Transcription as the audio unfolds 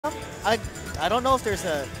I don't know if there's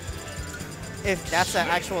if that's an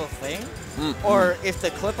actual thing, or if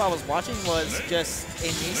the clip I was watching was just in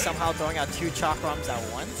me somehow throwing out 2 chakrams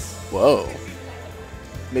at once. Whoa.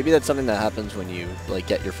 Maybe that's something that happens when you like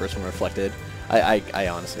get your first one reflected. I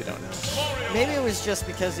honestly don't know. Maybe it was just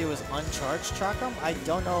because it was uncharged chakram. I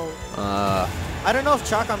don't know. I don't know if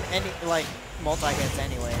chakram like multi-hits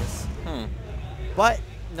anyways. But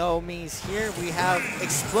no means here we have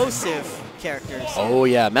explosive characters. Oh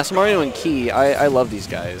yeah, Mastamario and Key. I love these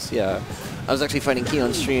guys. Yeah. I was actually fighting Key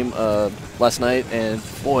on stream last night, and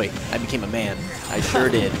boy, I became a man. I sure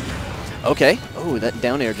did. Okay. Oh, that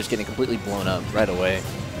down air just getting completely blown up right away.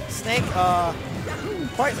 Snake,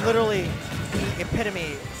 quite literally the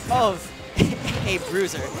epitome of a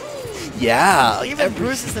bruiser. Yeah. He even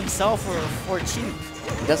bruises himself for cheap.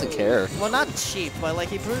 He doesn't care. Well, not cheap, but like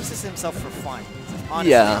he bruises himself for fun.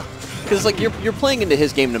 Honestly. Yeah. Because like you're playing into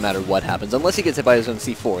his game no matter what happens, unless he gets hit by his own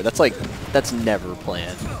C4. That's never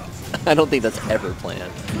planned. I don't think that's ever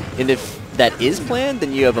planned. And if that is planned,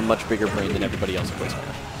 then you have a much bigger brain than everybody else who plays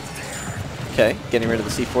Smash. Okay, getting rid of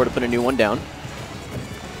the C4 to put a new one down.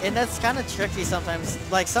 And that's kind of tricky sometimes.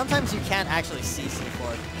 Like sometimes you can't actually see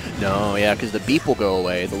C4. No, yeah, because the beep will go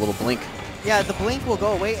away, the little blink. Yeah, the blink will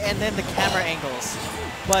go away, and then the camera angles.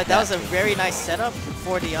 But that was a very nice setup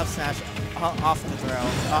for the up smash off the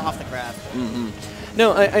throw, off the grab.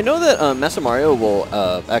 No, I know that Mastamario will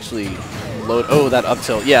actually load. Oh, that up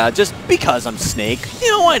tilt. Yeah, just because I'm Snake. You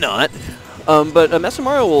know, why not? But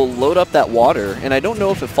Mastamario will load up that water, and I don't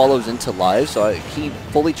know if it follows into live, so he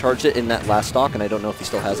fully charged it in that last stock, and I don't know if he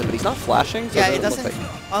still has it, but he's not flashing. So yeah, it doesn't,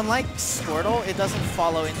 unlike Squirtle, it doesn't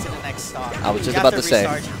follow into the next stock. I was just about to say.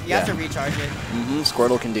 You have to recharge it.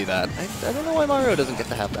 Squirtle can do that. I don't know why Mario doesn't get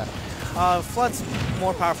to have that. Flood's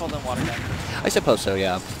more powerful than Water Gun. I suppose so,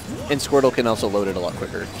 yeah. And Squirtle can also load it a lot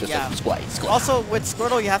quicker. Just like squat. Also, with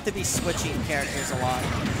Squirtle, you have to be switching characters a lot.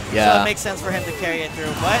 Yeah. So it makes sense for him to carry it through.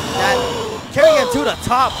 But that carrying it to the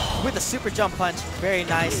top with the super jump punch, very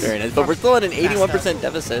nice. Very nice. But we're still at an 81%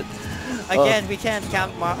 deficit. Again, we can't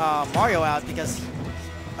count Mario out because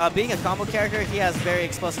being a combo character, he has very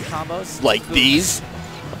explosive combos. Like these?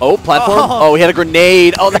 Oh, platform? Oh, he had a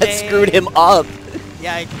grenade. Oh, that screwed him up.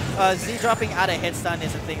 Yeah, Z dropping out of hit stun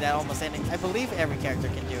is a thing that almost I believe every character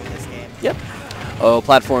can do in this game. Yep. Oh,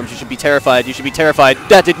 platforms, you should be terrified. You should be terrified.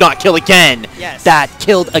 That did not kill again. Yes. That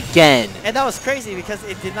killed again. And that was crazy because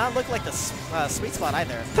it did not look like the sweet spot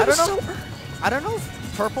either. I don't know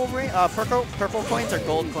if purple coins or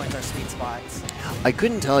gold coins are sweet spots. I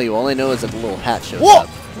couldn't tell you. All I know is that the little hat shows Whoa! up.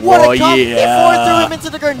 What a comp! Before threw him into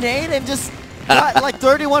the grenade and just got like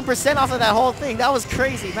 31% off of that whole thing. That was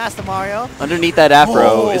crazy, Mastamario. Underneath that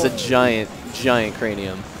afro is a giant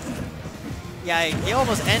cranium. Yeah, he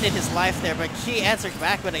almost ended his life there, but he answered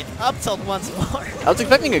back with an up tilt once more. I was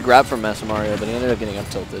expecting a grab from Mastamario, but he ended up getting up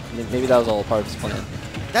tilted. Maybe that was all part of his plan.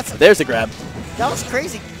 There's the grab. That was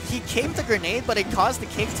crazy. He came to grenade, but it caused the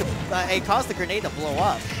grenade to blow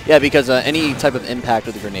up. Yeah, because any type of impact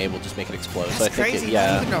with the grenade will just make it explode. That's so I think crazy.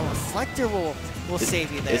 Not even a reflector will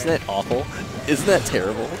save you there. Isn't that awful? Isn't that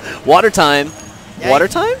terrible? Water time. Yeah, Water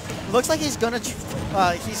time? Looks like he's gonna.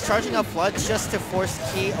 He's charging up Flood just to force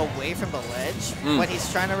Key away from the ledge when he's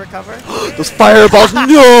trying to recover. Those fireballs!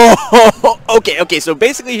 No! Okay. So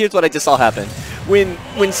basically, here's what I just saw happen. When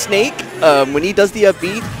Snake, when he does the up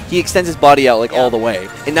B, he extends his body out like all the way,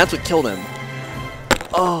 and that's what killed him.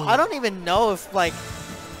 Oh. I don't even know if like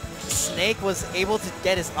Snake was able to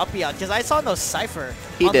get his up B out because I saw no Cypher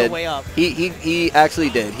on the way up. He actually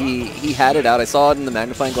did. He had it out. I saw it in the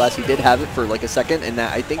magnifying glass. He did have it for like a second, and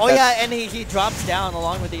that I think. Oh yeah, and he drops down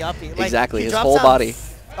along with the up B. Like, exactly, his whole body.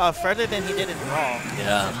 Further than he did in Brawl.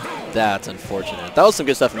 Yeah, that's unfortunate. That was some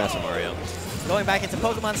good stuff from Mastamario. Going back into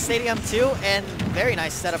Pokemon Stadium 2, and very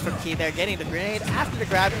nice setup from Key there, getting the grenade after the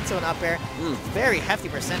grab into an up air. Very hefty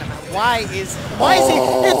percent amount. Why is he?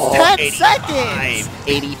 It's 10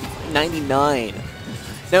 seconds! 99.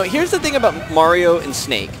 Now, here's the thing about Mario and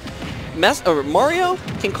Snake. Mario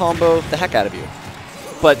can combo the heck out of you,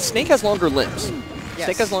 but Snake has longer limbs. Yes.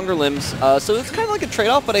 Snake has longer limbs, so it's kind of like a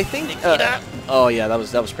trade-off, but I think... oh, yeah, that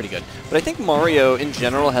was pretty good. But I think Mario, in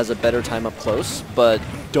general, has a better time up close, but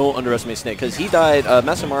don't underestimate Snake, because he died...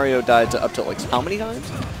 Mastamario died to up tilt, like, how many times?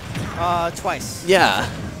 Twice. Yeah,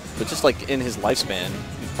 but just, like, in his lifespan,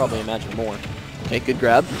 you could probably imagine more. Okay, good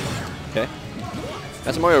grab. Okay.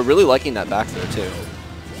 Mastamario really liking that back there, too.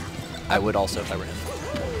 I would also if I were him.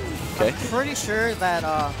 Okay. I'm pretty sure that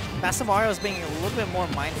Mastamario is being a little bit more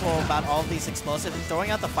mindful about all of these explosives and throwing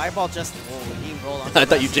out the fireball just... Whoa, he rolled on I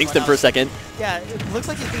thought you jinxed him for a second. Yeah, it looks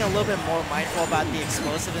like he's being a little bit more mindful about the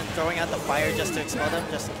explosive and throwing out the fire just to explode them,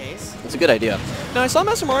 just in case. That's a good idea. Now, I saw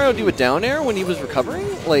Mastamario do a down air when he was recovering,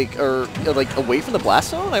 like away from the blast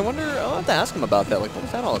zone. I wonder, I'll have to ask him about that. Like, what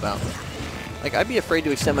was that all about? Like, I'd be afraid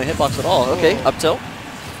to extend my hitbox at all. Okay, up tilt.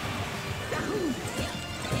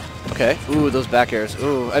 Okay. Ooh, those back airs.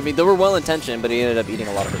 Ooh, I mean, they were well-intentioned, but he ended up eating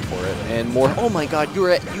a lot of hurt for it. And more. Oh my God, you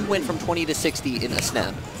went from 20 to 60 in a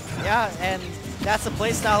snap. Yeah, and that's the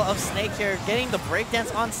playstyle of Snake here. Getting the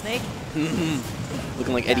breakdance on Snake.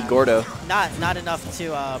 Looking like Eddie Gordo. Not enough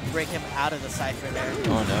to break him out of the Cypher there.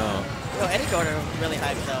 Oh no. Yo, Eddie Gordo really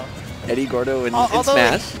hyped though. Eddie Gordo in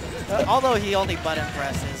Smash. Although he only button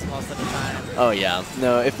presses most of the time. Oh yeah.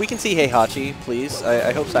 No, if we can see Heihachi, please.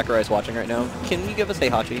 I hope Sakurai's watching right now. Can you give us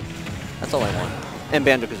Heihachi? That's all I want. And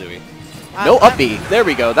Banjo-Kazooie. No up B. There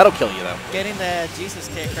we go. That'll kill you though. Getting the Jesus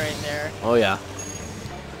kick right there. Oh yeah.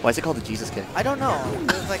 Why is it called the Jesus kick? I don't know.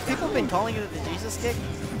 It's like people have been calling it the Jesus kick.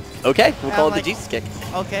 Okay, we'll call it the Jesus kick.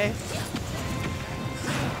 Okay.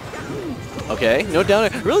 Okay, no down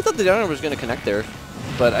air. I really thought the down air was going to connect there.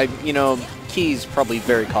 But, Key's probably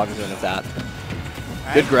very cognizant of that.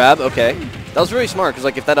 Right. Good grab, okay. That was very smart, because,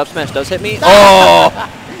 like, if that up smash does hit me... Oh!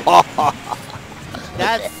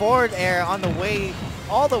 That forward air on the way,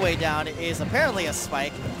 all the way down, is apparently a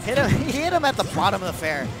spike. He hit him at the bottom of the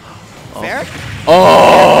fair. Fair?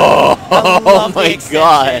 Oh my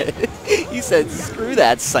God. You said, screw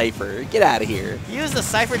that Cypher. Get out of here. Use the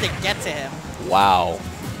Cypher to get to him. Wow.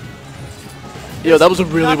 Yo, that was a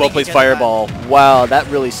really well-placed fireball. Wow, that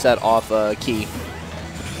really set off Key.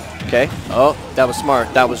 Okay. Oh, that was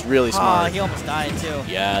smart. That was really smart. Oh, he almost died, too.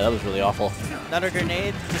 Yeah, that was really awful. Another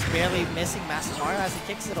grenade, just barely missing Mastamario as he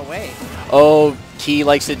kicks it away. Oh, Key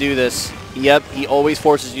likes to do this. Yep, he always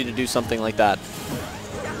forces you to do something like that.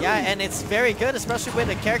 Yeah, and it's very good, especially with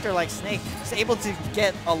a character like Snake. He's able to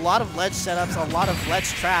get a lot of ledge setups, a lot of ledge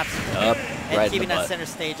traps, and right keeping that center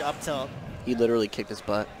stage up tilt. He literally kicked his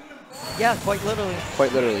butt. Yeah, quite literally.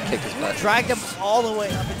 Quite literally kicked his butt. Dragged him all the way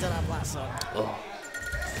up into that blast zone. Oh.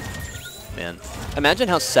 Man, imagine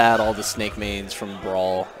how sad all the Snake mains from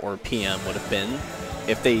Brawl or PM would have been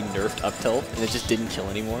if they nerfed up tilt and it just didn't kill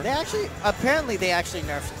anymore. Apparently they actually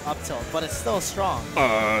nerfed up tilt, but it's still strong.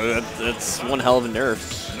 That's one hell of a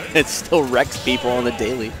nerf. It still wrecks people on the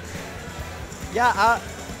daily. Yeah,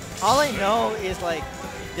 all I know is like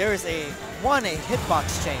there is a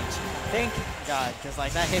hitbox change. Thank God, because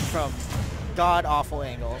like that hit from god-awful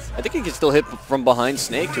angles. I think he can still hit from behind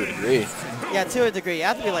Snake to a degree. Yeah, to a degree. You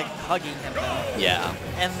have to be like hugging him though. Yeah.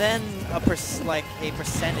 And then a percentage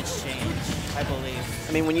change, I believe.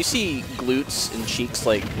 I mean, when you see glutes and cheeks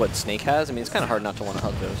like what Snake has, I mean, it's kind of hard not to want to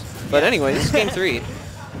hug those. But anyway, this is game 3.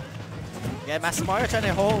 Yeah, Mastamario trying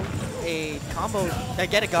to hold a combo,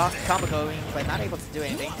 get a combo going, but not able to do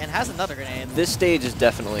anything, and has another grenade. This stage is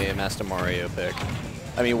definitely a Mastamario pick.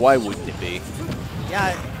 I mean, why wouldn't it be?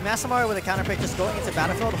 Yeah, Mastamario with a counter pick just going into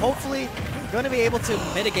Battlefield. Hopefully, going to be able to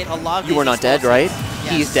mitigate a lot of You were not dead, right?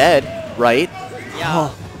 Yes. He's dead, right?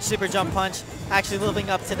 Yeah, super jump punch. Actually living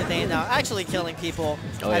up to the name now. Actually killing people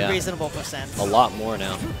at reasonable percents. A lot more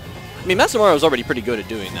now. I mean, Mastamario was already pretty good at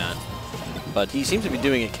doing that, but he seems to be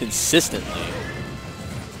doing it consistently.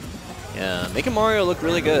 Yeah, making Mario look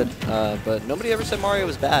really good, but nobody ever said Mario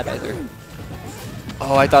was bad either.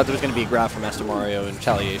 Oh, I thought there was going to be a grab from Mastamario in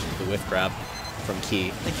retaliation for the whiff grab from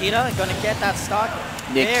Key. Nikita going to get that stock.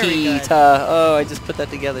 Nikita. Oh, I just put that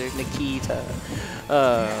together. Nikita.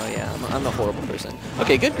 Oh, yeah, I'm a horrible person.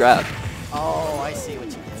 Okay, good grab. Oh, I see what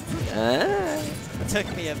you did. It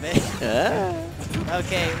took me a bit.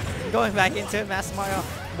 Okay, going back into it, Mastamario.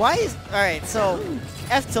 Alright, so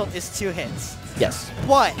F-tilt is 2 hits. Yes.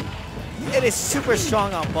 But it is super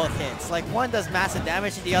strong on both hits. Like, one does massive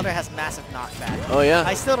damage and the other has massive knockback. Oh, yeah.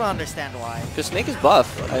 I still don't understand why. Because Snake is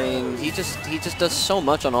buff. I mean, he just does so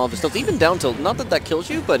much on all of his tilts. Even down tilt. Not that that kills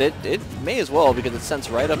you, but it may as well because it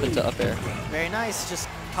sends right up into up air. Very nice. Just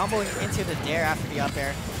comboing into the dare after the up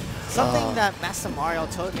air. Something that Mastamario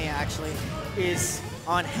told me, actually, is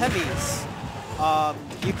on heavies,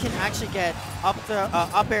 you can actually get up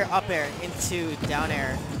air into down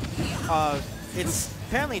air. It's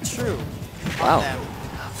apparently true on them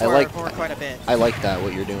for quite a bit. I like that,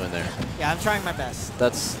 what you're doing there. Yeah, I'm trying my best.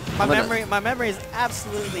 My memory is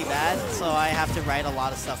absolutely bad, so I have to write a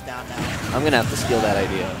lot of stuff down now. I'm gonna have to steal that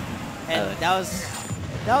idea. And that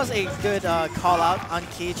was a good call out on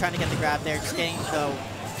Key, trying to get the grab there, just getting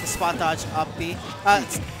the spot dodge up B.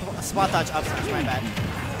 Spot dodge up smash, my bad.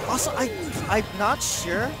 Also, I'm not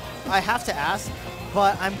sure. I have to ask,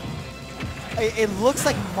 but I'm It looks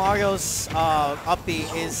like Mario's up B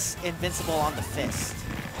is invincible on the fist.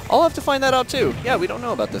 I'll have to find that out too. Yeah, we don't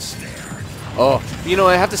know about this. Oh, you know,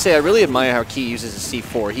 I have to say, I really admire how Key uses his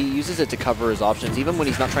C4. He uses it to cover his options, even when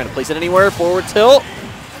he's not trying to place it anywhere. Forward tilt.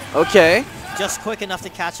 Okay. Just quick enough to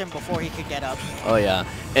catch him before he could get up. Oh, yeah.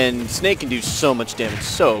 And Snake can do so much damage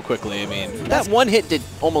so quickly. I mean, that one hit did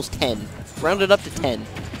almost 10. Rounded up to 10.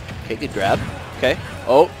 Okay, good grab. Okay.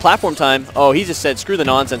 Oh, platform time. Oh, he just said, screw the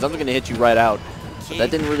nonsense. I'm just going to hit you right out. But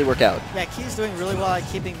that didn't really work out. Yeah, Key's doing really well at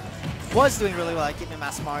keeping... Was doing really well at keeping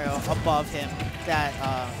Mastamario above him at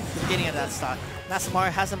the beginning of that stock.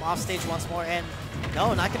 Mastamario has him off stage once more, and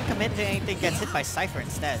no, not going to commit to anything, gets hit by Cypher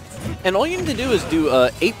instead. And all you need to do is do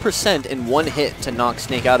 8% in one hit to knock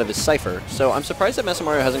Snake out of his Cypher. So I'm surprised that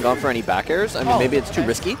Mastamario hasn't gone for any back airs. I mean, maybe it's too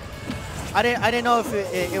risky. I didn't know if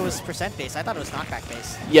it was percent based. I thought it was knockback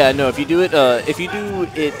based. Yeah, no. If you do it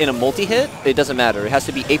in a multi-hit, it doesn't matter. It has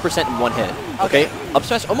to be 8% in one hit. Okay. Up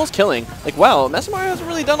smash, almost killing. Like, wow, Mastamario hasn't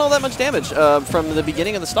really done all that much damage from the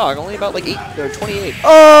beginning of the stock. Only about like 8 or 28.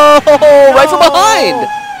 Oh, right from behind.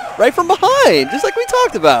 Right from behind, just like we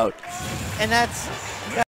talked about. And that's